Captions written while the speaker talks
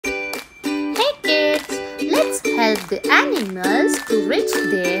help the animals to reach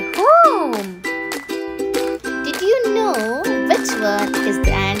their home. Did you know which one is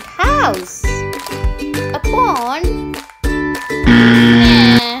the ant house? A pond?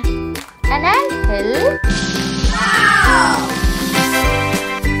 Nah. An anthill? Wow!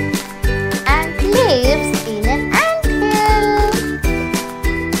 Ant lives in an anthill.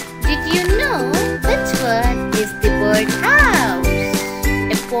 Did you know which one is the bird house?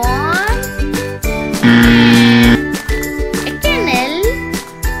 A pond? A kennel?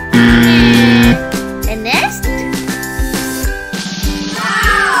 A nest?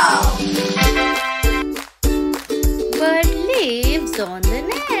 Wow! Bird lives on the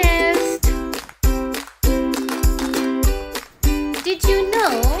nest. Did you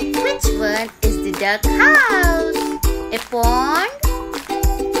know which one is the duck house? A pond?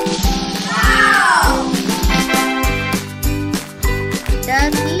 Wow!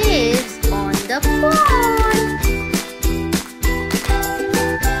 Duck lives on the pond.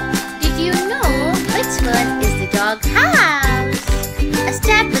 Did you know which one is the dog house? A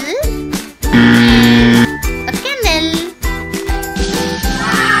stable? A kennel?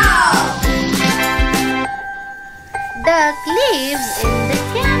 Wow! Duck lives in the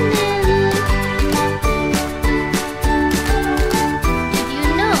kennel. Did you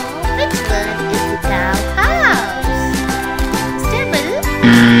know which one is the cow house? Stable?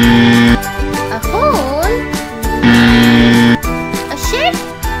 A hole? A shed?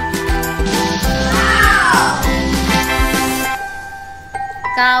 Wow!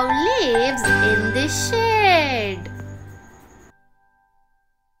 Cow lives in the shed.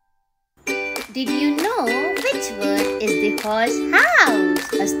 Did you know which one is the horse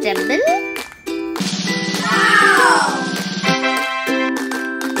house? A stable? Wow!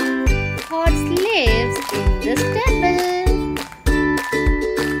 Horse lives in the stable.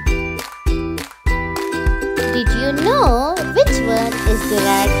 Did you know which one is the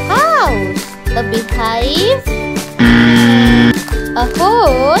rat house? A beehive? A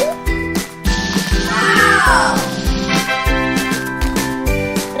hole? Wow!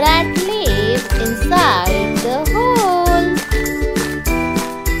 Rat lives inside the hole.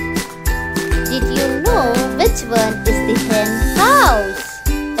 Did you know which one is the hen house?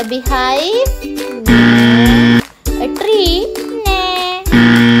 A beehive? No. A tree? No.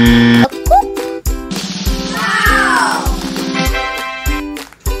 A coop? Wow!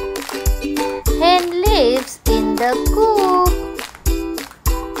 Hen lives in the coop.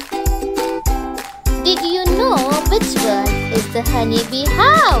 Did you know which one is the honeybee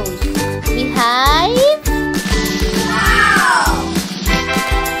house? Beehive? Wow!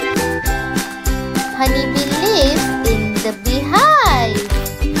 Honeybee lives in the beehive.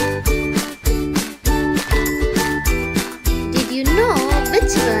 Did you know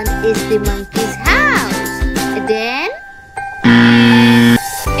which one is the monkey's house? A den?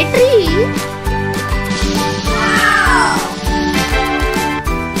 A tree? Wow!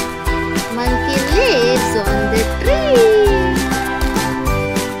 Monkey lives on the tree.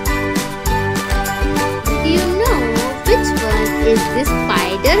 Did you know which one is the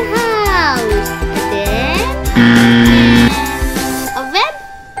spider house? A den? A web?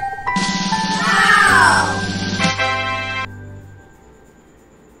 Wow!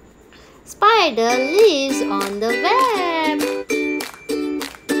 Spider lives on the web.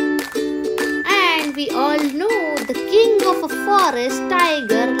 And we all know the king of a forest,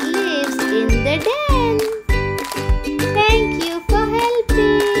 tiger, lives in the den.